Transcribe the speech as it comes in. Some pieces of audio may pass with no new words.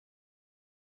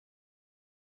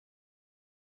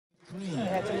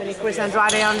Had too many Chris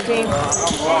Andrade on the team.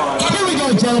 Here we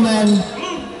go, gentlemen.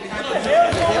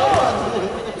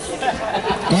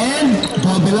 And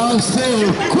ball belongs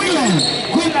to Quinlan.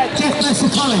 Quinlan just missed the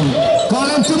Colin.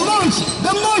 Colin to Mooch.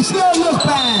 The Mooch no look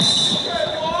pass.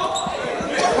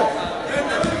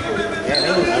 Yeah,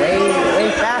 they was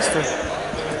way faster.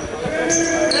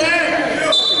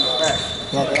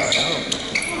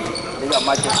 They got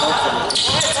Michael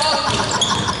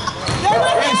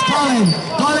Here's Colin.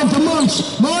 Colin to Mooch.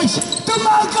 Mooch to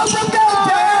Malcolm from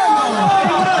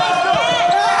downtown.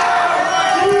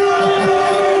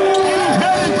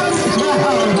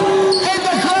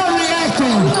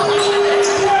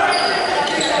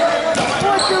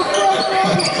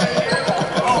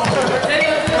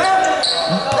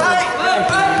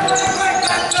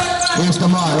 Here's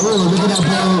Damar. Oh, look at that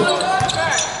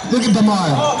ball. Look at Damar.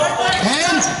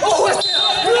 And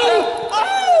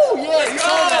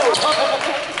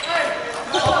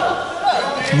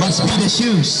must be the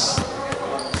shoes.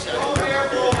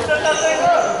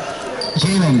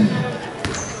 Jalen.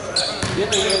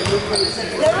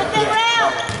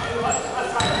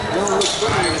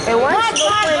 Hey, why is he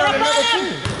playing on another team?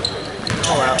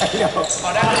 Oh, wow.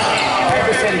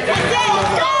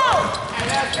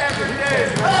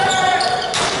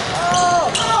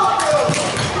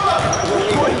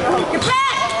 Get back!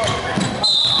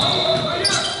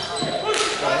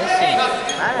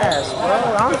 Nice, bro.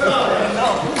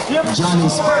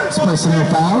 Johnny's personal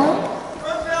foul.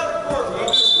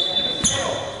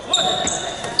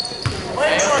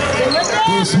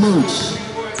 Here's Mooch.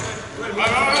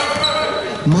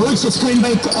 Mooch is screened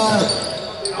by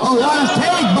oh, what a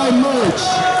take by Mooch.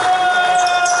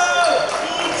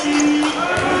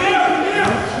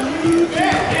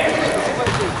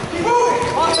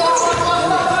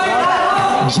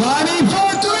 Johnny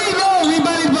for three, no,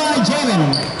 rebounded by Jalen.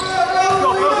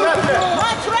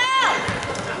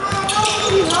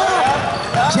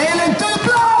 Jalen to the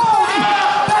block!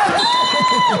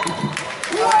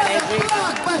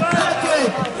 Block by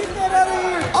Patrick!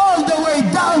 All the way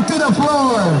down to the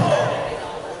floor.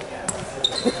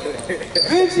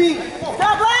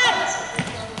 Stop it!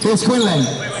 Here's Quinlan.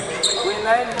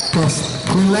 Yes,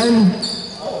 Quinlan.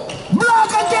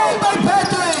 Block again by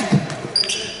Patrick!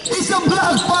 It's a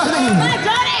block party!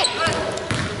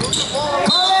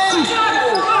 Colin!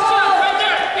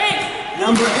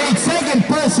 Number 8, second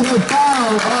personal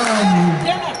foul on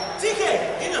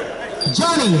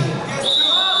Johnny.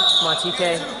 Come on, TK.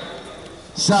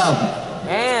 Sub.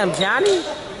 Damn, Johnny.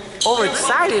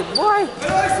 Overexcited, boy.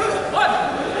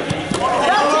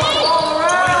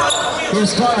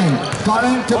 Here's Colin.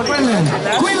 Colin to Quinlan.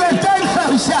 Quinlan turns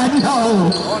up shot. No.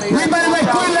 Rebound by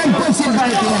Quinlan puts it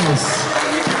back. Yes.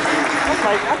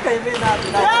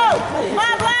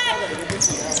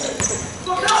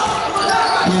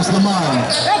 Here's Lamar.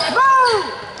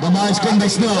 Lamar is coming by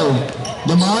Snow.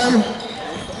 Lamar.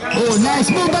 Oh, nice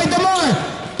move by Lamar.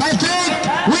 Patrick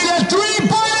with a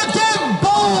three-point attempt.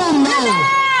 Boom. No.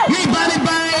 Rebounded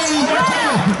by.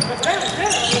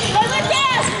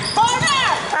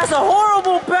 That's a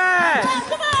horrible pass.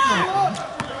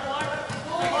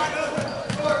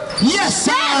 Yes,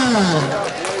 sir.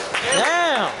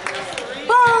 Damn.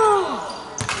 Boom.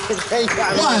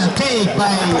 What a take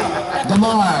by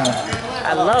Damar.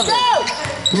 I love it.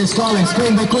 Here's Colin,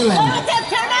 screen by Quinlan.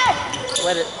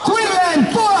 Let it. Quinlan,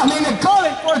 4, I mean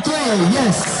Colin for 3,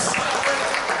 yes.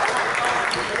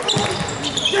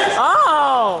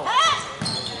 Oh.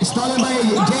 Stolen by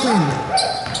Jalen.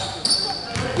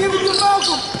 Give it to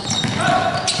Malcolm.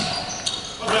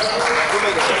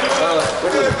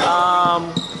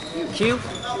 Q.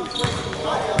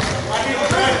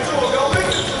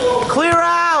 Clear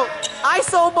out.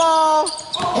 ISO ball.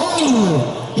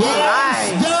 Oh,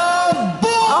 Nice. the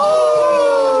ball.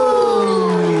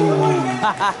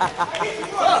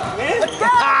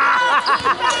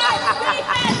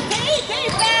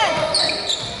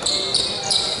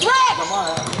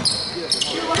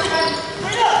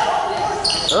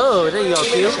 Oh, there you go,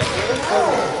 Q.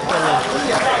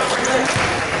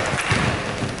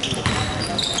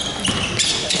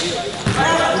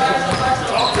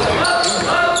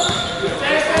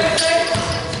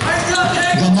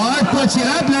 Damar puts it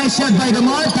up. Nice shot by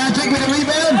Damar. Patrick with a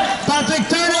rebound. Patrick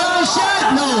turn on the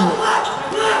shot. No.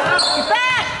 Get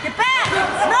back! Get back!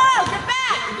 No! Get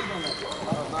back!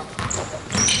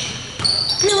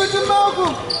 Give it to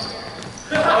Malcolm.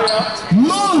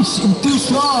 Moose too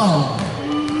strong.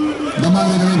 Damar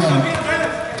with a rebound.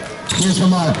 Here's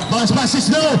Damar. Bounce pass to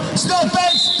Snow. Snow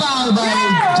fakes. Foul by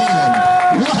Jalen.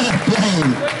 What a play.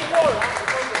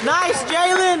 Nice,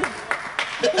 Jalen.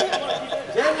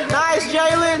 Nice,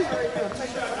 Jalen.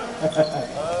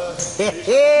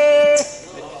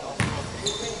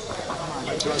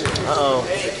 Uh-oh.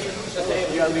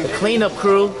 The cleanup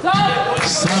crew.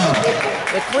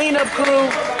 The cleanup crew.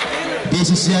 This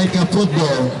is like a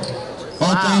football.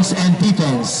 Offense and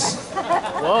defense.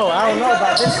 Whoa, I don't know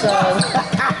about this.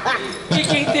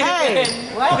 Hey,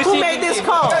 who made this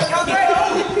call?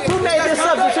 Who made this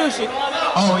substitution?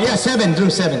 Oh, yeah, 7, Drew,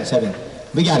 7.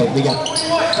 We got it. 8.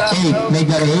 Make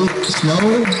that 8.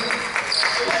 Snow.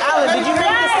 Alan, did you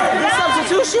make this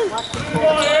substitution?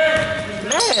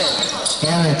 Man.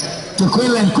 Aaron to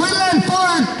Quinlan. Quinlan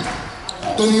forward.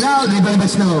 In and out. Rebound by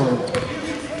Snow.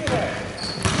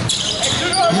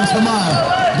 Here's Damar.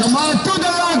 Damar to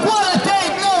the right. What a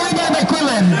take. No, rebound by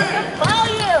Quinlan. Follow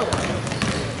you.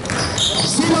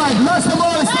 Simard lost the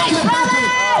ball. It's taken back.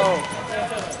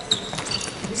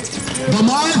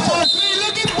 Damar for 3.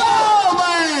 Look at ball,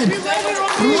 man.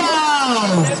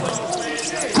 Wow.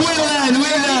 Quinlan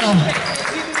with a...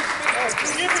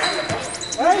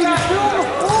 Hey, you're still on the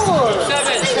floor.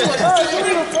 7. You're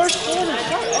in the first quarter.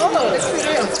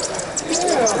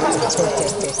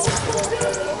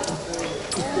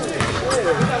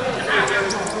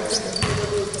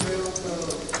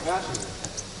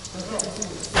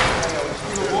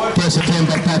 First attempt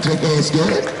by Patrick is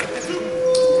good.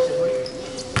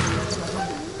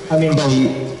 I mean by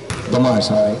Damar,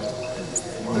 sorry.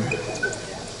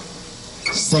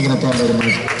 Second attempt by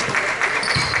Damar.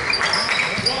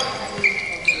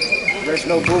 There's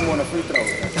no boom on a free throw.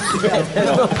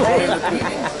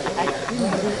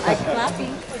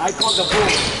 I called the boom.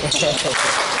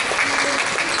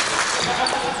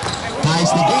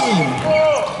 Ties the game.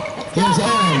 Here's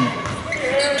Aaron.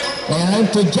 Aaron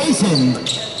to Jason.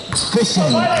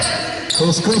 Christian.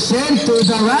 Here's Christian to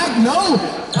the right. No.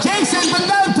 Jason from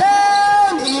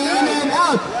downtown. In and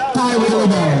out. Tie with the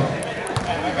rebound.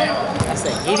 That's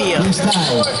an idiot. Here's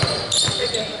Ty.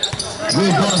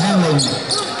 Good ball handling.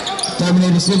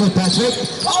 Terminating silver, Patrick.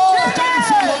 Oh,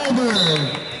 dancing over.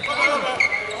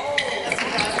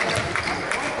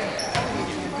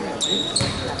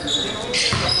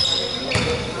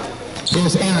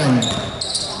 Here's Aaron.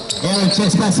 Aaron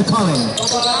chest pass to Colin.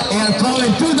 Aaron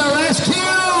Colin to the rescue.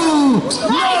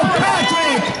 No,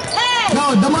 Patrick. No,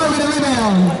 Damar with the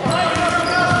rebound.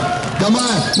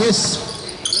 Damar, yes.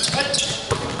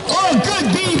 Oh, good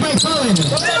D by Colin.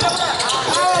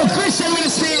 Oh, Christian with a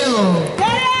steal.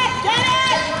 Get it.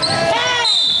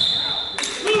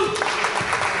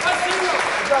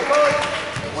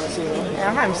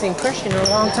 I haven't seen Christian in a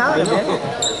long time, man.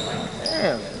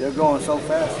 Damn. They're going so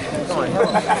fast. They're going hell.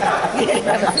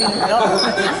 Haven't seen him at all.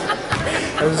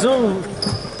 A zoom.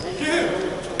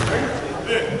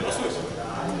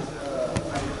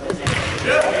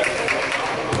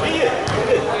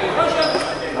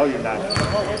 No, you're not.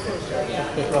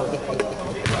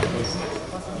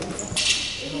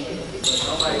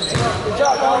 Good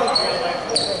job, Colin.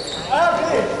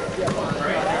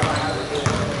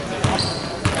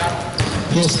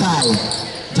 Here's Ty.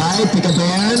 Ty, pick up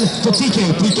Aaron to TK.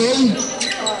 TK.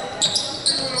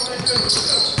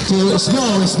 To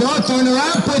Snow. Snow, turn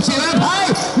around, puts it up high.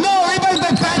 No, rebound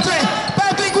by Patrick.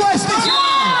 Patrick West is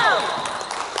wrong.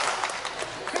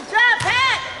 Good job,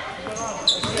 Pat.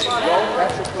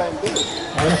 Patrick playing good.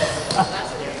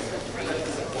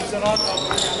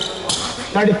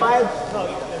 35.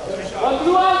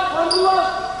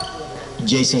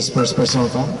 Jason's first personal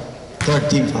foul.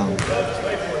 13 foul.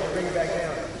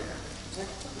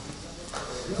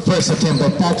 First attempt by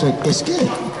Patrick is good.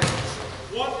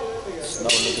 Snow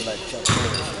looking like Chuck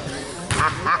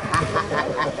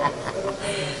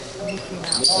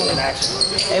in action.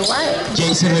 Hey, why?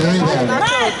 Jason with a rebound.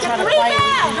 Pat, get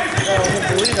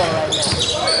the rebound.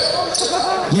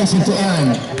 Jason to Aaron.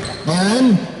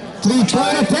 Aaron,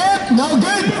 3-point attempt. No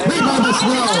good. Rebound by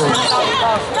Snow.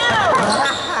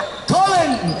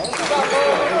 Colin.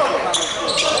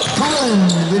 Colin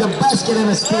with a basket and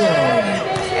a steal.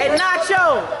 Hey, Nacho.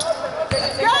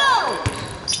 Go.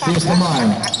 Here's Damar.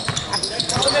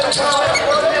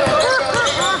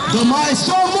 Damar is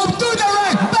so moved to the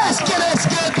right. Basket is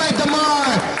good by Damar.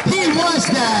 He wants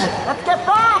that. Let's get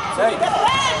back. Get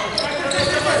back.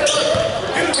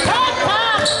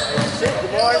 Pat.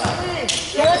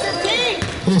 Give us a team.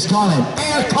 Here's Colin.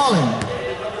 Air Colin.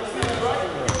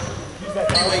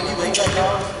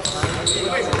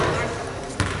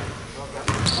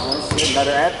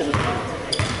 Another Anthony.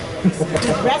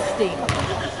 Resting.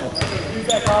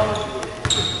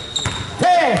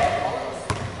 Hey!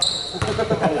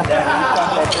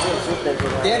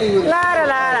 La la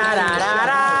la la la la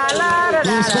la la.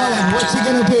 Here's Colin. What's he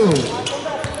gonna do?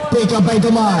 Pick up by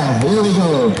Damar. Here we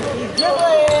go.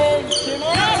 Dribbling.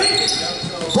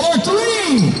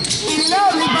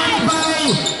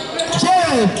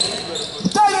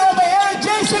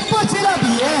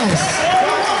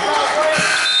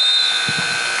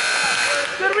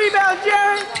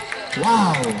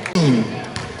 Wow.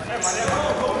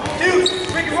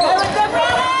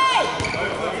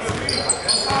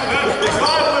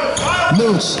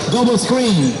 Mooch, double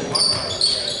screen.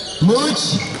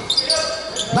 Mooch.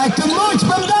 Back to Mooch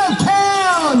from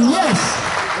downtown. Yes.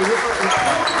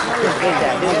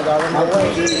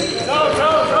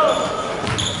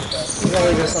 You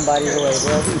gotta give somebody's away,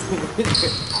 bro.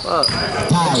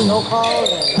 Ty. No calls.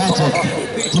 Patrick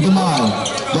to DeMar.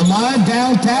 DeMar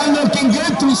downtown looking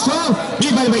good. Too strong.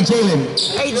 Rebounded by Jalen.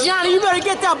 Hey, Johnny, you better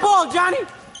get that ball, Johnny.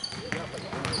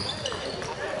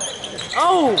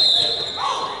 Oh.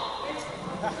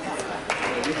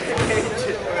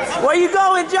 Where you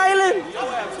going, Jalen?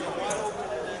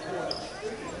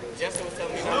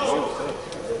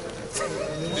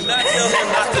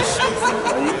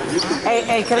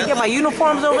 Hey, can I get my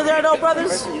uniforms over there, though,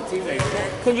 brothers?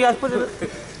 Can you guys put it?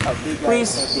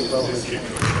 Please.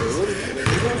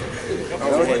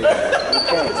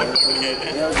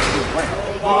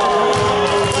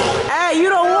 Hey, you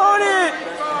don't want it.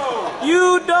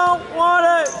 You don't want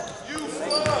it.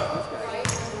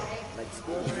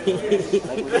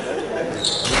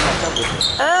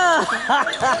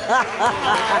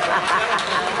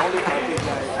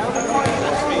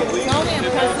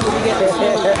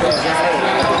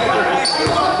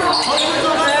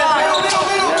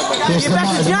 Here's Get back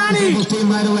to Johnny. Team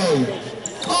right away.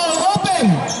 Oh, open.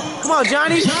 Come on,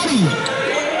 Johnny. Johnny.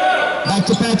 Back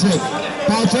to Patrick.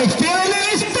 Patrick feeling it.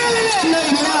 He's feeling it.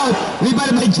 Letting it out.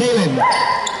 Rebounded by Jalen.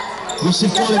 We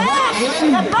should call it what,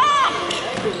 Jalen?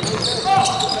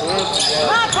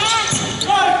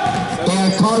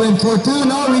 They're calling for two.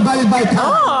 No, rebounded by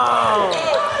Tom. Oh.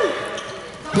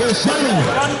 Here's Johnny.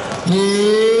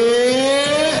 Here.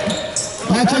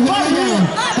 Patrick rebound.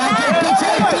 Patrick puts it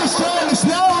too strong.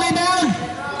 Snow rebound.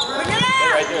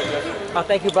 Oh,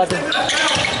 thank you, brother.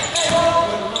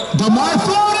 DeMar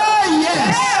floater.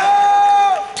 Yes.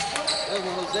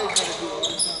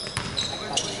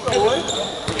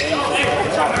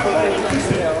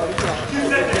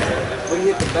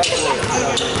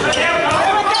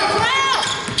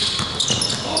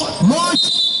 March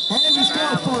and we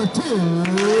score for two.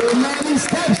 Many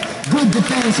steps. Good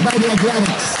defense by the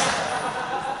Agletics.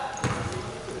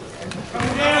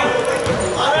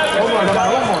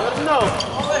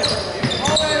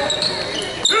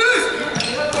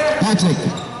 Patrick.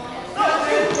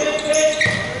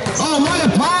 Oh, what a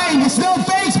pine. The snow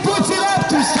face puts it up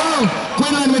too strong.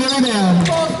 Quinlan with a rebound.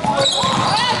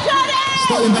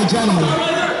 Stolen by Johnny.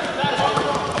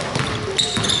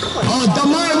 Oh,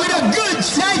 DeMar with a good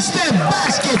sidestep.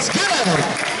 Basket's good.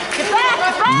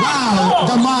 Wow,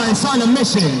 DeMar is on a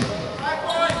mission.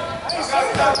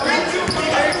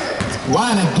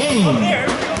 What a game.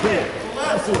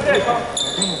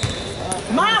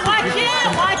 Mom, watch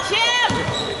him! Watch him!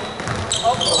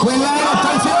 Quinlan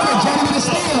turns it over. Johnny with a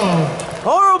steal.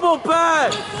 Horrible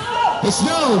pass! It's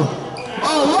Snow.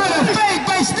 Oh, what a fake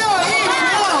by Snow. Even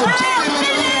out. Jalen with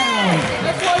a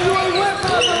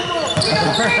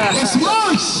rebound. It's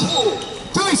Mooch.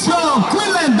 Too strong.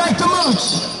 Quinlan back to Mooch.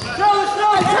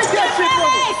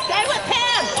 Stay with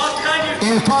him!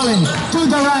 They're calling to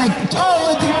the right.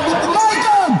 Oh,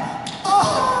 Michael. Oh.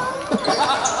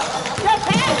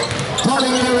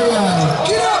 Calling it a rebound.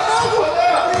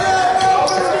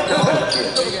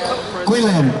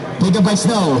 Quinlan, picked up by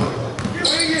Snow.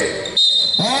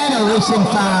 And a reaching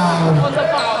foul.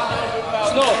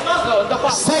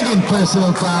 Second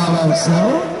personal foul on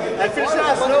Snow.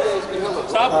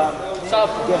 Stop.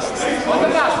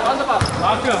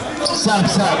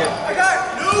 I got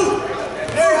you.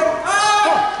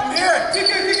 I'm here.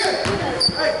 TK.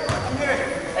 Hey, I'm here.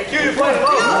 Hey, Q, you play the ball.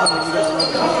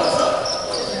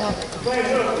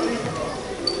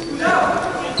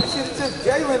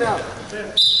 Jalen out.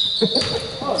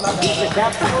 He's the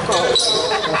captain.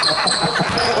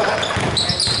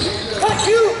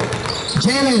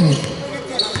 Jalen.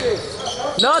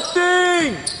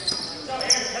 Nothing!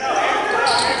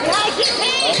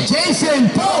 Jason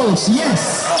Post, yes.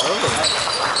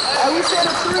 We said a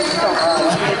three.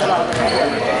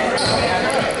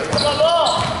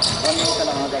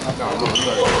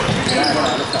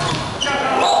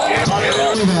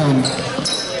 Rebound.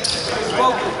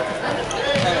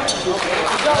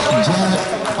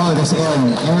 Oh, that's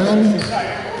Aaron. Aaron?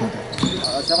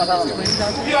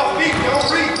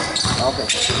 Okay.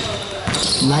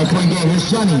 9-point game. Here's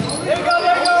Johnny. There you go.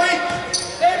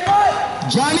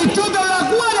 Johnny to the lock.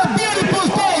 What a beautiful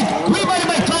take. Rebounded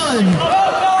by Colin.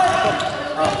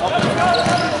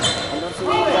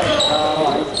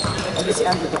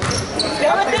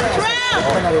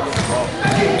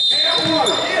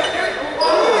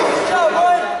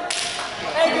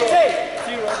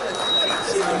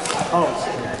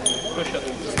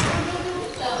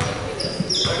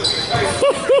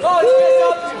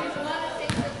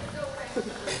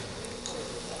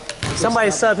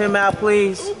 Somebody sub him out,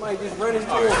 please.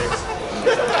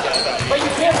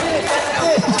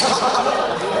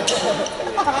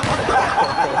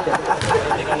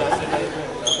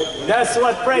 That's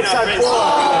what breaks are for.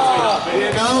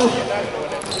 You know?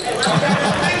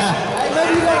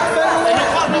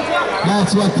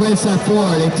 That's what plays are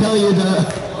for. They tell you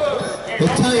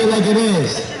like it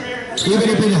is. Even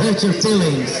if it hurts your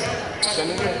feelings.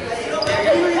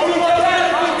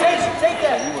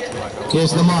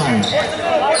 Here's Lamar. 18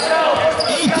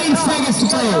 seconds to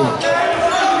go.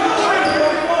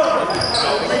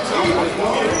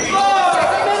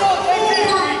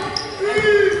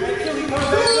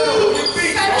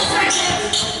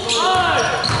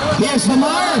 Here's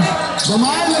Lamar.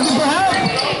 Lamar looking for help.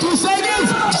 2 seconds.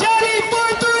 Johnny for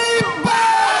 3.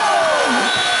 Boom!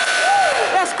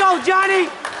 Let's go, Johnny.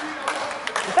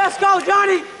 Let's go,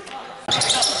 Johnny.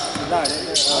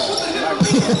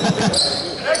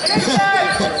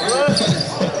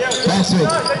 Patrick.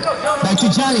 Back to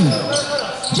Johnny.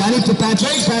 Johnny to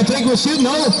Patrick. Patrick will shoot.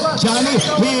 No. Johnny.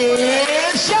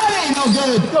 Here's Johnny. No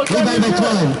good. Rebound by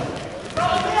Colin.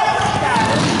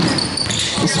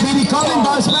 Speedy Colin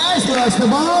bounce pass. Lost the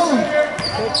ball.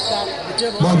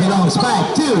 Ball belongs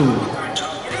back to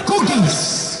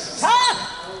Cookies.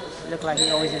 Look like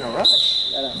he's always in a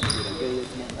rush.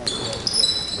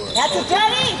 That's a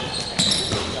Johnny.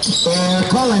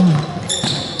 Colin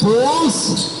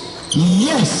pulls.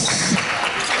 Yes.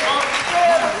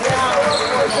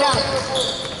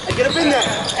 Get up in there.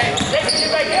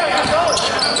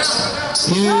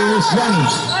 Here's Johnny.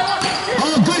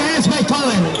 Oh, good hands by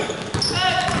Colin.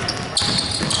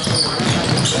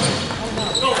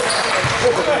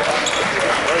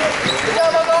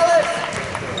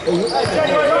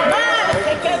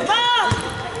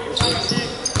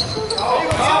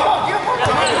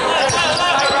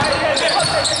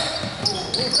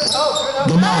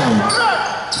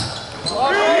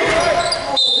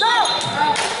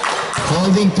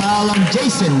 Holding foul on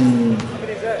Jason.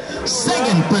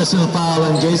 Second personal foul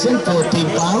on Jason, 14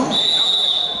 foul.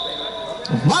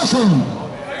 Malcolm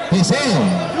is in.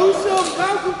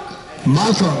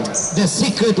 Malcolm, the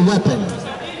secret weapon.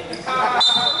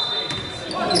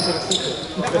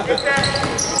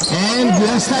 And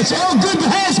last touch. Oh, good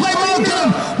hands by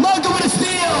Malcolm. Malcolm with a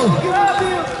steal.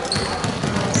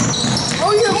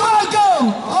 Oh, yeah,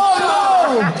 Malcolm. Oh, no.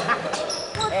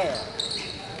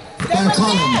 They're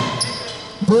calling.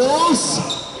 Bulls.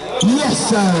 Yes,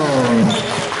 sir.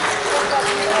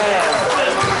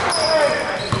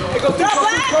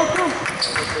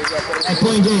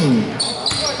 Point game.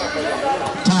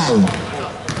 Tie.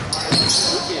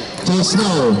 Too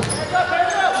slow.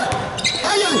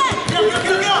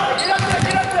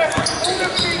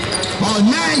 Oh,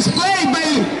 nice play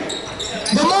by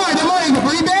Demar,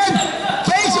 rebound.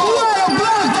 Face, what a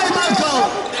block by Michael.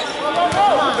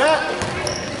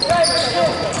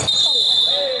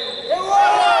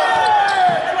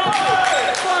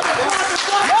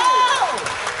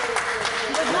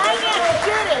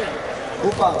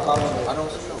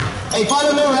 Hey,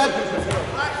 follow me, rep.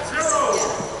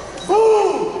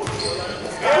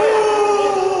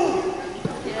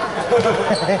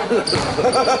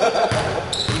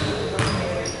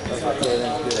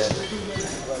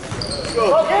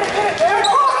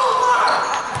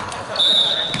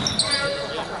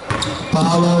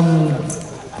 Foul.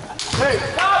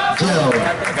 Joe.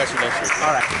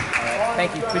 All right.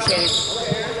 Thank you. Appreciate it.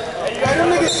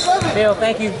 Bill,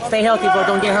 thank you. Stay healthy, bro.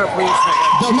 Don't get hurt, please.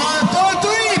 Demar for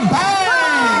 3. Bang!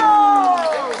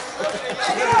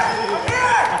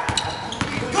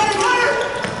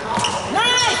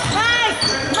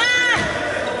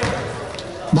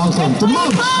 Malcolm to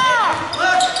move.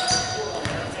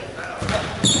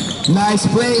 Nice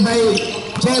play by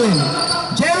Jalen.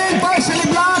 Jalen partially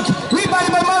blocked.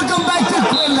 Rebound by Malcolm, back to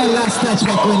Quinlan. Last touch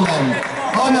by Quinlan.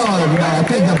 Oh no,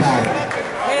 take the back.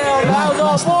 Hell,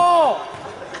 that was all ball.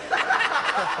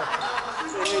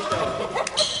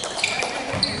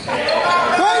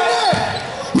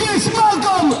 Here's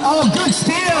Malcolm. Oh, good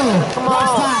steal. Come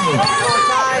on.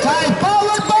 Tie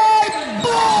forward by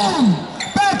boom.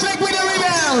 Patrick with a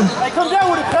rebound. Hey, come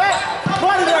down with it, Pat.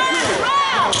 Body that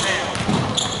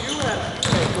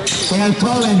And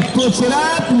Colin puts it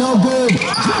up. No good.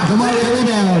 Demar with a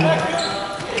rebound.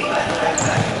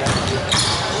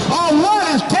 Oh, what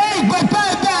a take by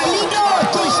Papa. You know it,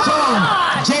 too strong.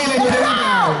 Jalen with a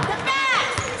rebound.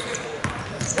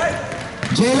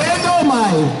 Jalen, oh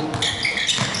my.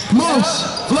 Moves.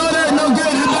 Floater, no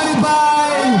good. Rebounded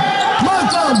by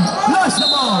Malcolm. Lost the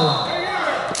ball.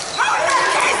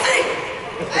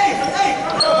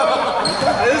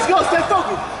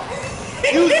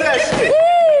 Use that shit.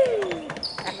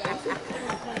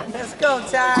 Let's go,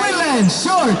 Ty. Quinlan,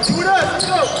 short. Do that. Let's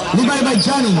go. Rebounded by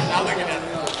Johnny.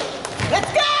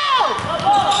 Let's go!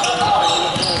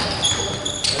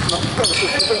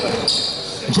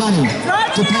 Johnny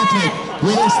to Patrick.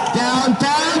 With his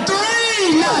downtown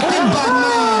three. Nothing but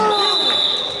net.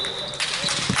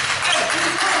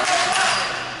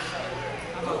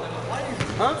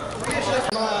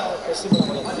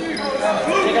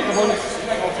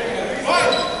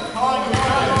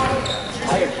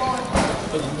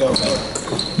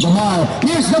 Damar.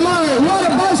 Here's Damar. What a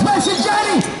bounce pass to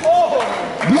Johnny.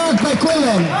 Blocked by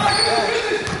Quinlan.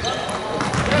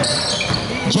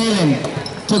 Jalen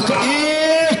took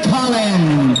Colin.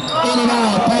 In and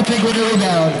out. Patrick with a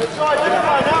rebound.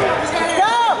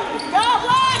 Go! Go,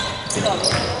 Black!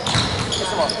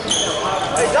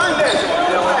 Hey, done this.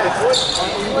 Go, Rex!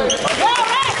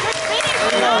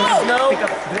 No!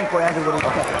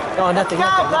 No, nothing. Go,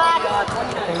 Black!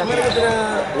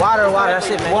 Water, that's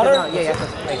it, man. Water? Yeah.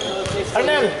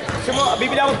 Arnel, gusto mo,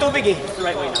 bibili akong tubig eh.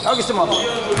 Oh, gusto mo?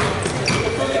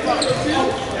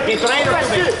 Gatorade or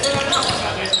tubig?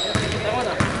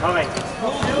 Okay.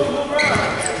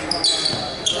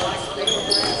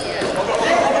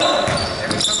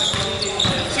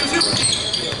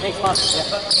 Thanks, boss.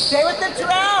 Stay with the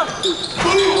round!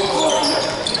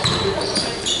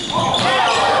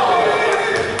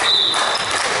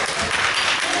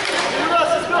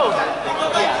 Let's go.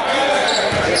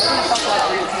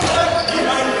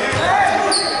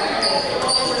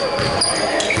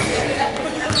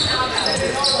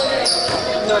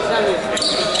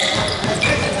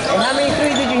 And how many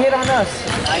threes did you hit on us?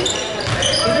 9. Is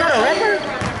that a record?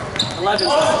 11.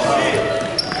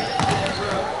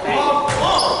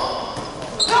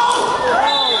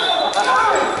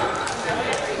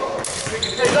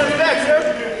 Hey, done it back, sir.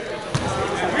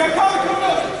 We got Colin coming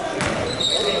up.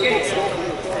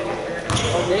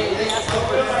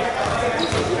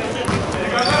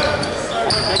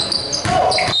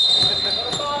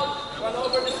 Run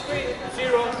over the screen.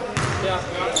 0. Yeah.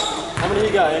 How many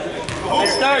you got, Andrew?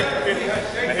 Let's start.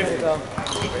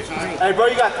 Hey, bro,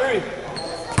 you got 3.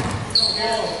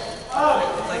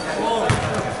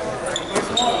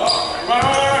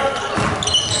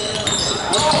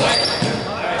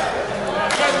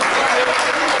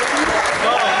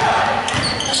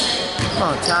 Come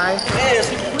on, Ty.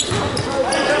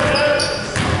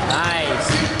 Nice.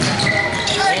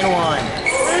 And 1.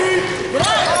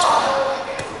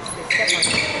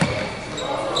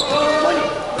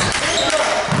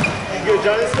 Good,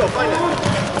 John. Let's go. Find it.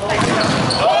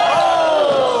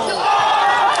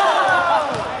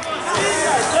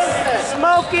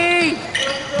 Smokey!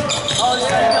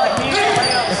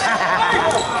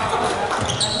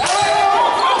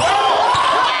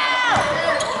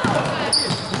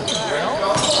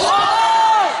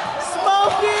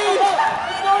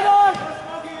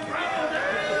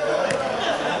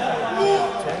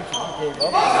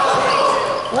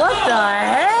 What the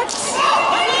heck?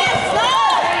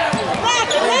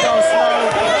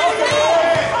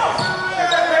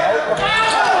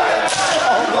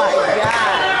 Oh my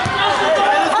God.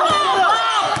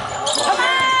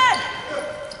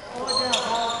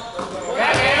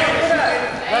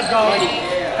 Let's go.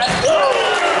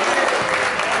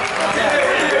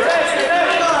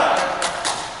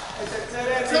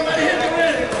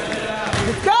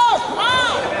 Let's go!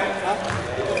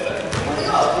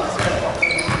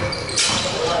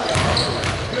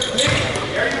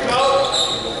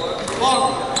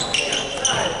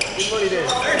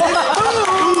 Come on!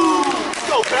 Let's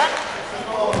go, Pat.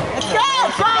 Let's go!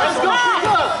 Let's go.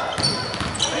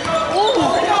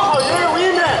 Oh, you're a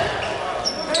wingman.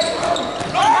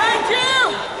 Behind you!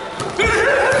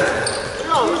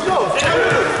 Let's go.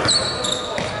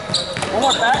 One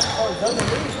more back.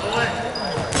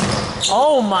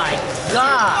 Oh my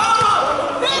God!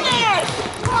 Finish!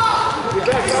 Get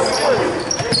back, that was good.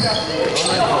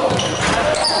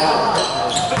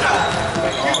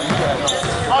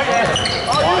 Oh, yeah.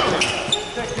 Oh, you.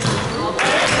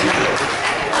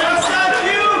 Outside of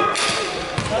you.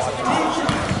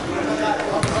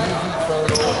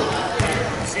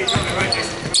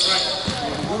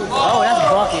 Oh, that's a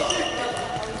bucket.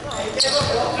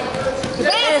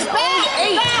 It's back!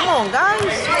 Hey, come on,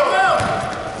 guys!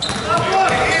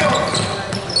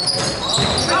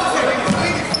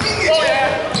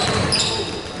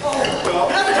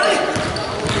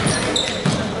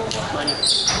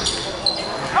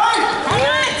 Hang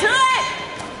on to it!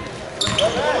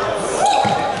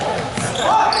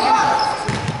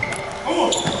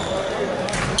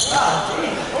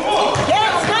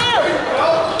 Let's go!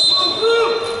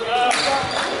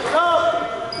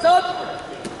 Up!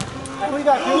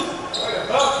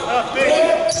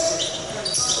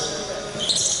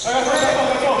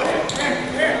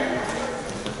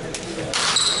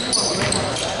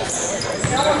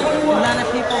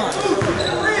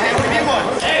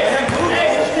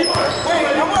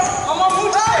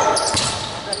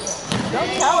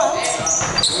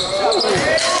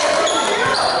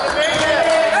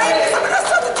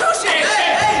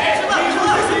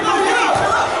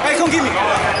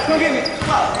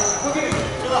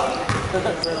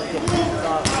 Come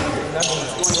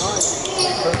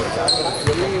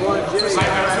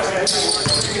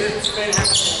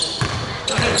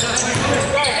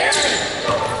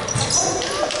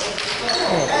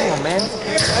on, man.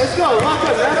 Let's go. Lock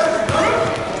up, man.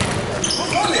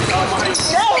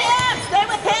 Stay him! Stay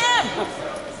with him!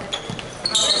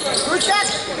 Who's that?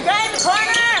 The guy in the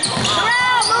corner!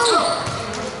 Around, move!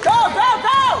 Go, go,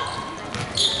 go!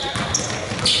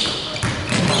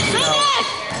 Finish!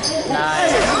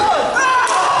 Nice.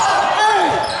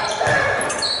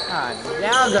 Ah,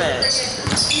 now good.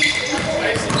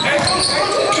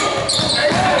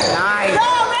 Nice. Go,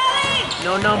 ready?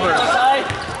 No number.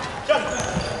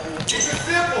 Keep it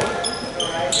simple.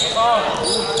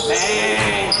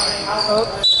 Bang!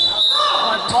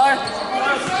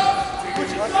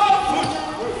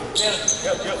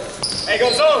 Hey, go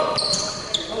zone.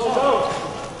 Go zone.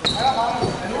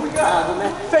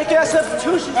 Fake ass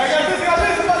substitution. I got this.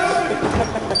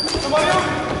 Somebody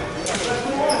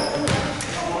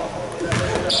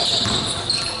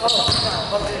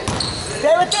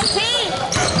Stay with the team!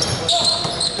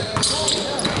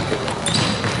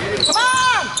 Come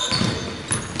on!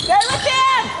 Stay with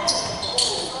him!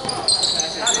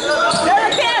 Stay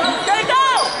with him! There you go!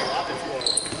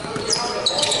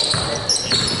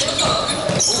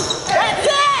 That's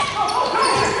it!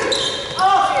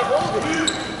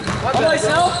 Watch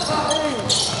myself.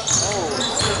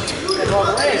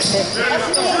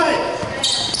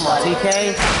 Come on, TK.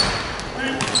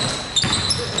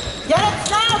 Get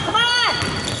it now! Come on!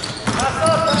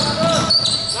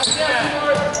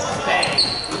 Bang.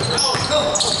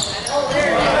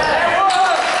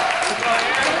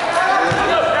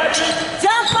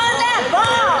 Jump on that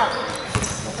ball!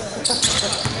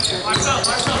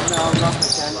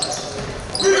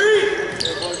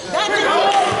 That's it!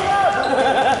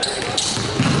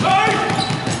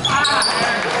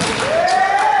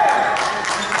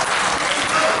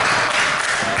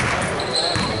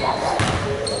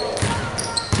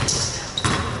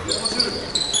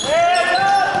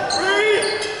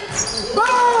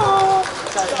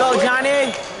 Go,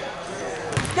 Johnny.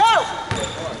 Go!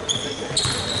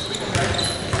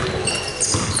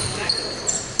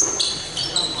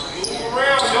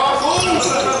 around, y'all.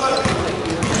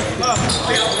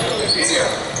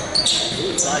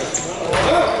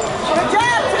 Good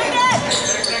job, Trinidad!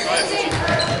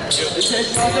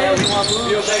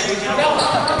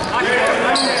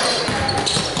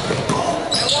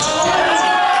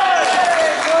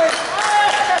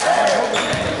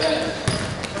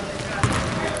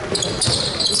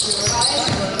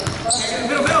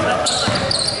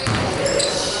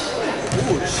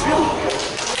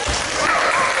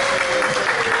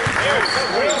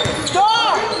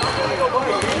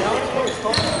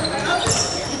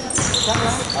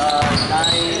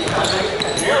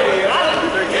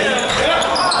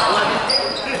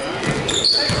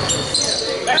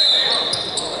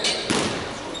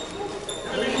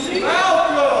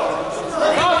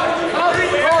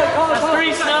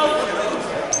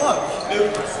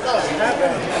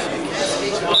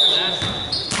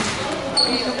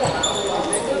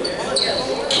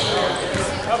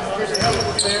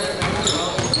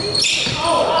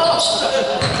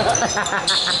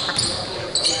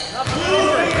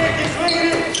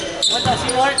 What does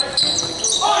he want?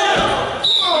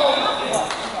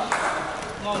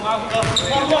 Only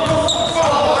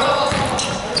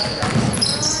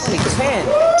 10.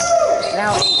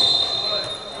 Now 8.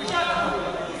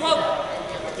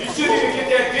 You shouldn't even get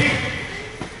that deep.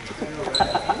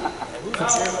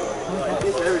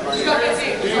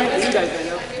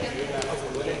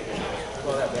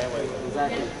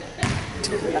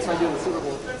 That's why I do in the Super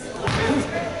Bowl.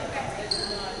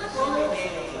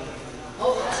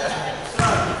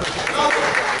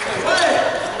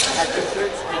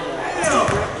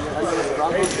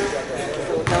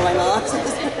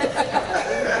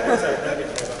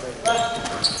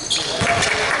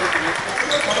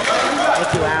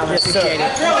 Thank you, Al. Appreciate it.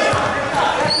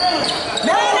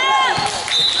 No!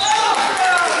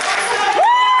 Woo!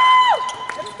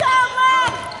 Let's go,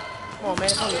 man! Come on, man.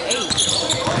 It's only 8.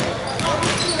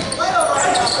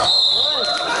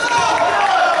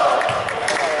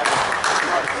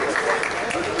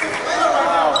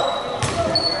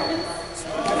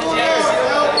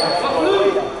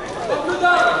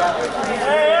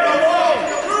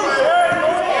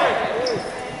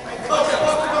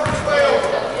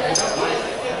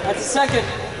 Second.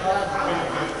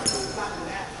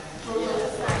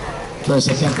 First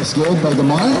attempt is good by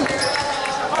DeMar. And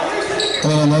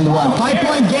then 1.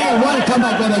 5-point game. What a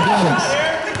comeback by the Agletics.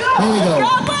 Here we go.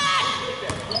 Go back!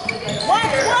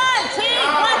 1-1, team!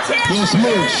 1-2! Here's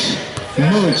Mooch.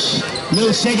 Mooch.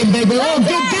 Little shaking baby. Oh,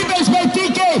 good defense by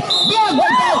TK. Blocked by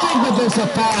Patrick, but there's a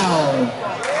foul.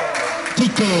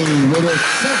 TK with a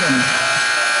 7th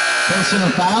personal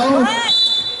foul.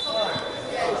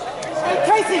 Hey,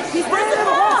 Casey, he's standing there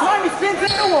the whole time. He spins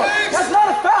into one. That's not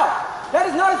a foul. That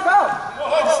is not a foul.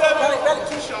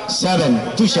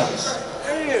 7, 2 shots.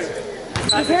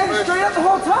 His hand is straight up the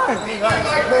whole time. No,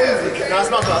 it's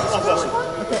not foul. It's not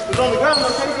foul. It's on the ground.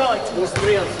 It's not like There's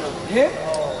 3 on the snow. Hit?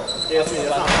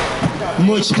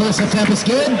 Mooch personal tap is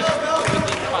good.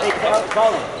 Hey,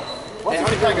 call him. Hey, how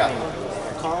many Pat got?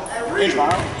 Andrew.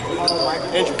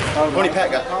 How many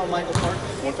Pat got? Carl Michael Park.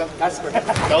 1 foul?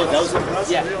 That was it.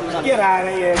 Yeah. Get out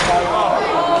of here, Carl.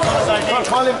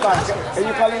 Call him back. Can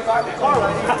you call him back? Carl.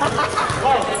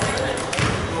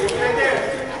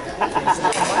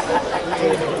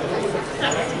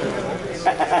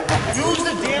 Use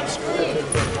the damn screen.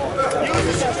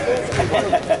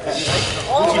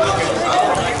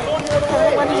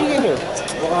 When did you get here?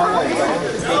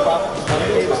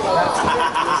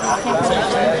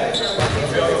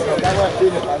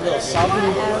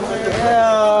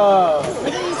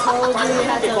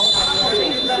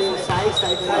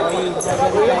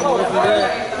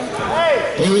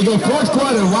 Here we go, 4th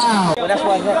quarter, wow. Well, that's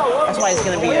why it's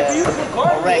going to be a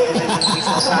wreck, because it's going to be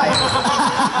so tight.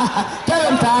 Tell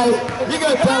him, Ty. You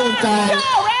gotta tell him, Ty.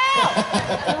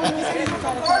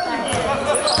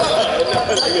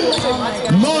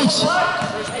 Mooch.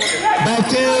 Back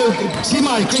to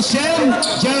Simar, Christian.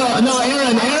 Gerald, no,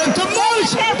 Aaron to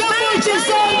Mooch. The Mooch is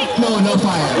on. No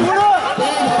fire.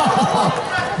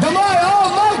 Damar, oh,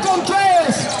 Malcolm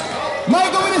Travis.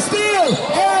 Michael with a steal.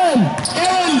 Aaron.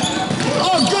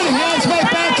 Oh, good hands by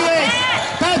Patrick.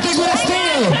 Patrick with a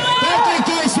steal. Patrick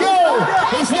to Snow.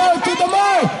 Snow to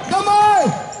Damar.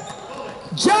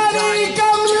 Johnny,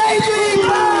 come right with him.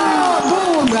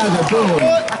 Boom, brother, boom.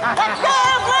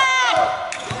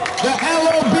 The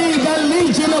LOB, the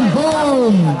Legion of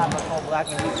Boom.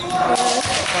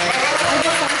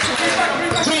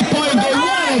 3-point, they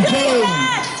won a game.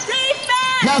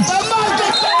 Now for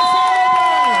Marcus,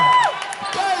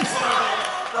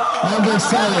 number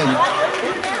 7.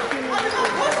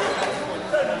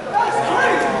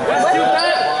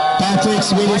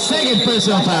 Patrick's with his 2nd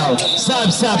personal foul.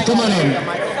 Sub, come on in.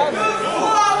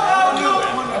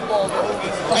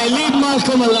 Hey, leave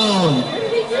Malcolm alone.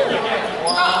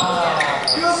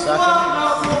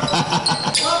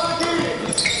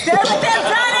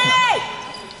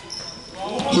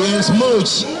 Here's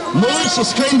Mooch. Mooch is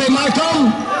screened by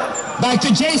Malcolm. Back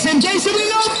to Jason. Jason with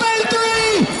an open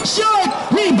 3. Short.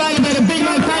 Rebounded by the big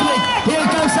man Patrick. Here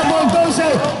comes the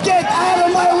bulldozer. Get out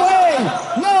of my way.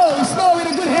 No, it's not with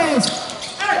the good hands.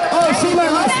 Oh, see my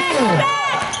last here.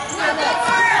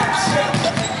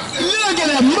 Look at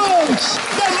that Mooch.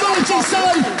 The Mooch is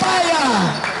on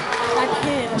fire.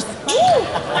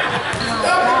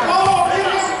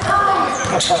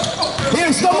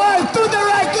 Here's the mark to the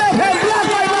right, left hand, blocked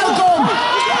by Malcolm.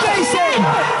 Jason.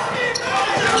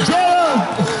 Gerald.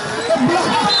 The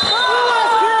block.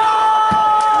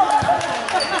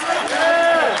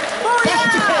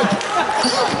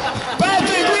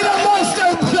 Patrick with a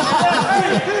monster block.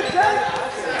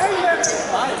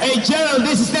 Hey, Gerald,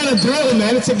 this is not a drill,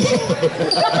 man. It's a game.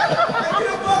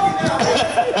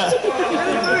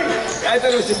 I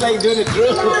thought it was just like doing a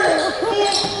drill.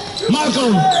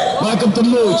 Malcolm, welcome to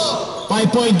Mooch.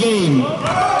 5-point game.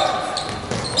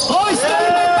 Oh, it's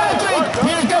stolen by Patrick.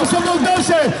 Here comes the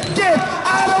bulldozer. Get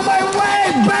out of my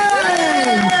way,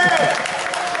 bang!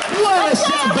 What a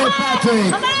shot by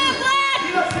Patrick.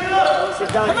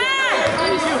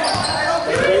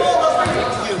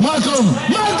 Malcolm,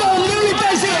 nearly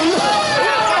takes it.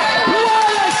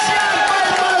 What a shot by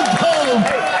Malcolm.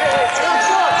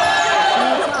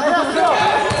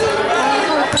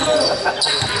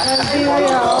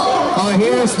 Oh,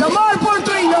 here's the mark for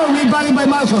 3. No, rebounded by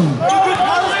Malcolm.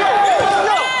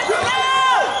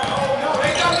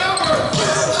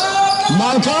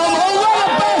 Malcolm, oh, what a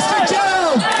pass to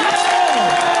Gerald.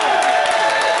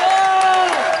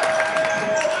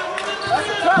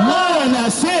 What an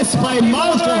assist by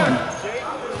Malcolm.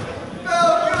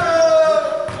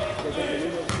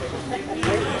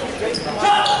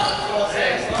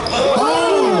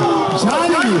 Oh,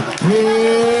 Johnny.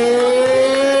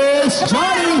 Here's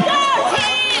Johnny.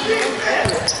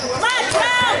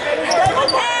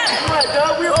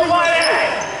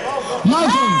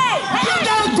 Malcolm, get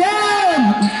down, damn!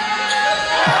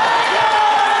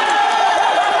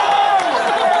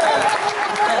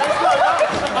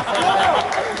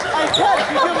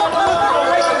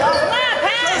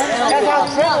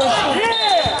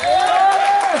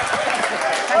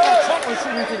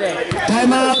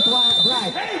 Time out.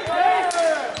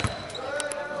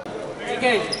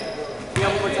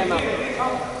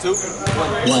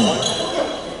 One.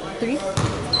 3,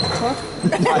 4.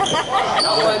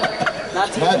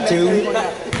 Not two.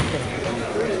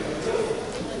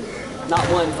 Not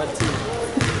one, but two.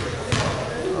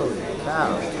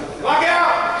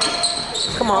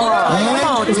 Come on,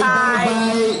 And Ty.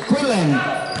 by Quillen.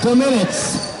 2 minutes,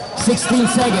 16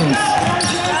 seconds.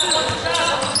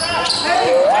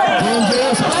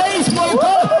 Dangerous place for the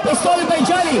goal. It's stolen by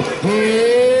Johnny.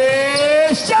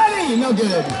 Here's Johnny. No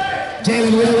good.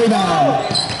 Jalen with a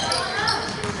rebound.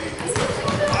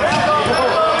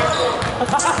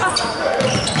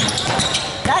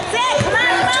 That's it. Come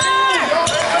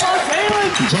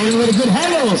on, Jalen with a good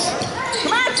handles.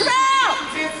 Come on,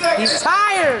 Terrell. He's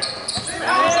tired. 7,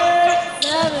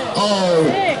 Oh,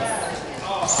 6.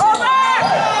 Over.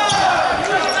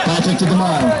 Patrick to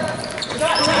DeMar.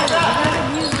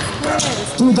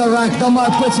 To the rack. DeMar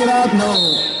puts it out. No.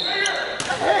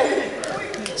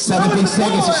 17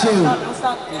 seconds to shoot.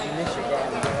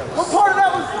 What part of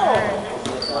that was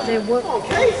for? They whooped.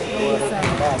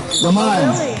 DeMar.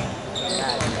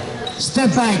 Step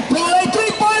back. Pull a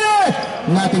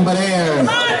three-pointer. Nothing but air. Come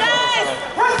on, guys.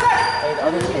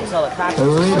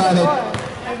 Rebounded.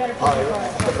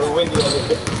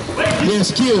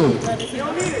 Here's Q.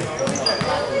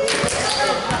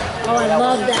 Oh, I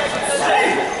love that.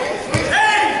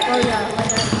 Oh,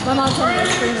 yeah. My mom told me to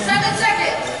scream it.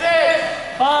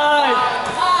 5.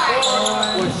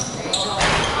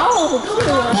 Oh, good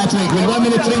one. Patrick with 1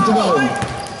 minute 3 to go.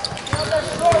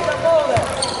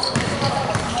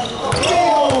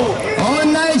 Oh,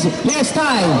 nice. Here's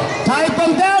Ty. Ty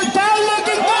from down. Ty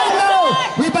looking good now.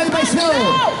 Rebounded by Snow.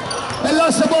 And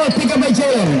lost the ball. Pick up by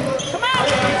Jalen. Come on.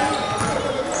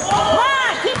 Come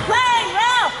on. Keep playing,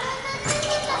 Ralph.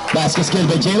 Basket skill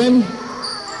by Jalen.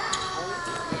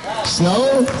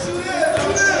 Snow.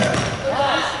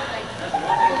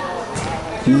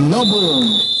 No boom.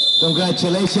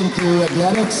 Congratulations to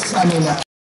Agletics.